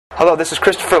Hello, this is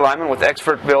Christopher Lyman with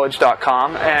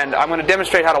ExpertVillage.com, and I'm going to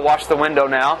demonstrate how to wash the window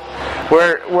now.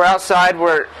 We're outside,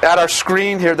 we're at our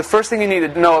screen here. The first thing you need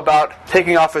to know about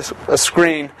taking off a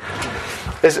screen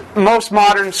is most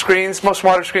modern screens you're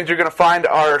going to find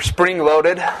are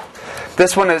spring-loaded.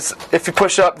 This one is, if you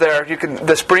push up there,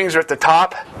 the springs are at the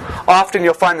top. Often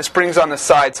you'll find the springs on the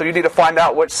side, so you need to find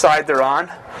out which side they're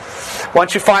on.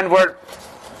 Once you find where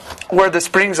the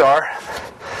springs are,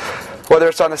 whether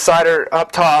it's on the side or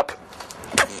up top,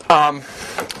 I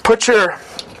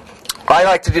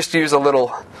like to just use a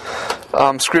little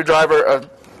screwdriver,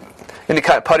 any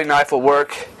kind of putty knife will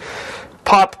work.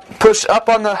 Push up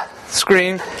on the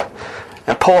screen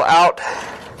and pull out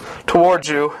towards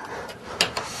you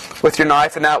with your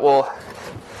knife, and that will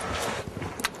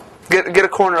get a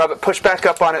corner of it. Push back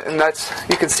up on it, and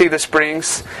you can see the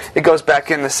springs. It goes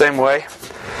back in the same way.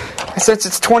 And since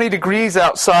it's 20 degrees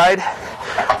outside,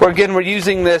 we're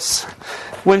using this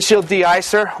windshield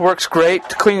de-icer. Works great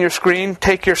to clean your screen.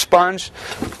 Take your sponge,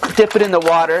 dip it in the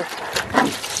water,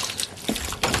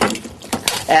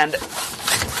 and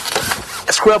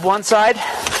scrub one side,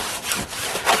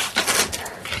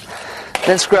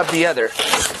 then scrub the other.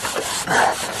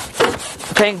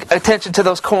 Paying attention to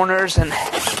those corners, and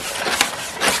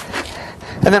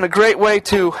then a great way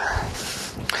to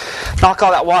knock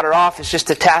all that water off is just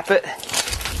to tap it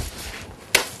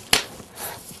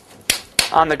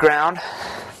on the ground.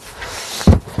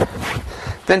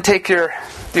 Then take your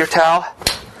towel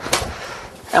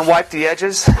and wipe the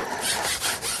edges.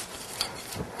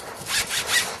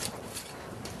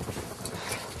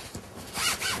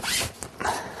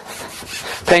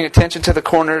 Paying attention to the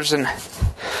corners and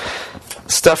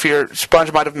stuff your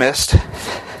sponge might have missed.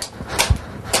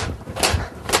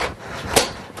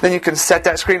 Then you can set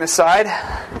that screen aside.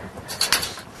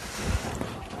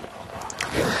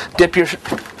 Dip your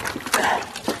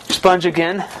sponge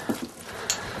again.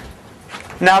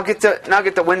 Now get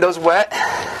the windows wet.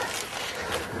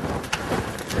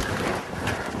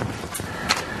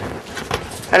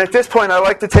 And at this point, I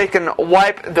like to take and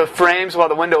wipe the frames while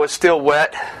the window is still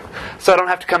wet, so I don't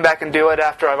have to come back and do it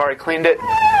after I've already cleaned it.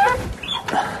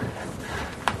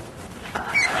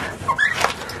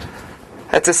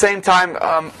 At the same time,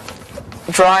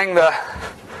 drying the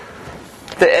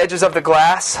edges of the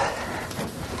glass.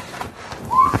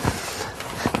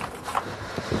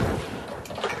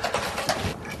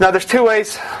 Now there's two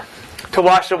ways to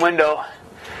wash the window,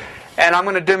 and I'm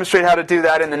going to demonstrate how to do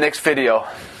that in the next video.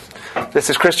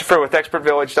 This is Christopher with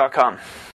ExpertVillage.com.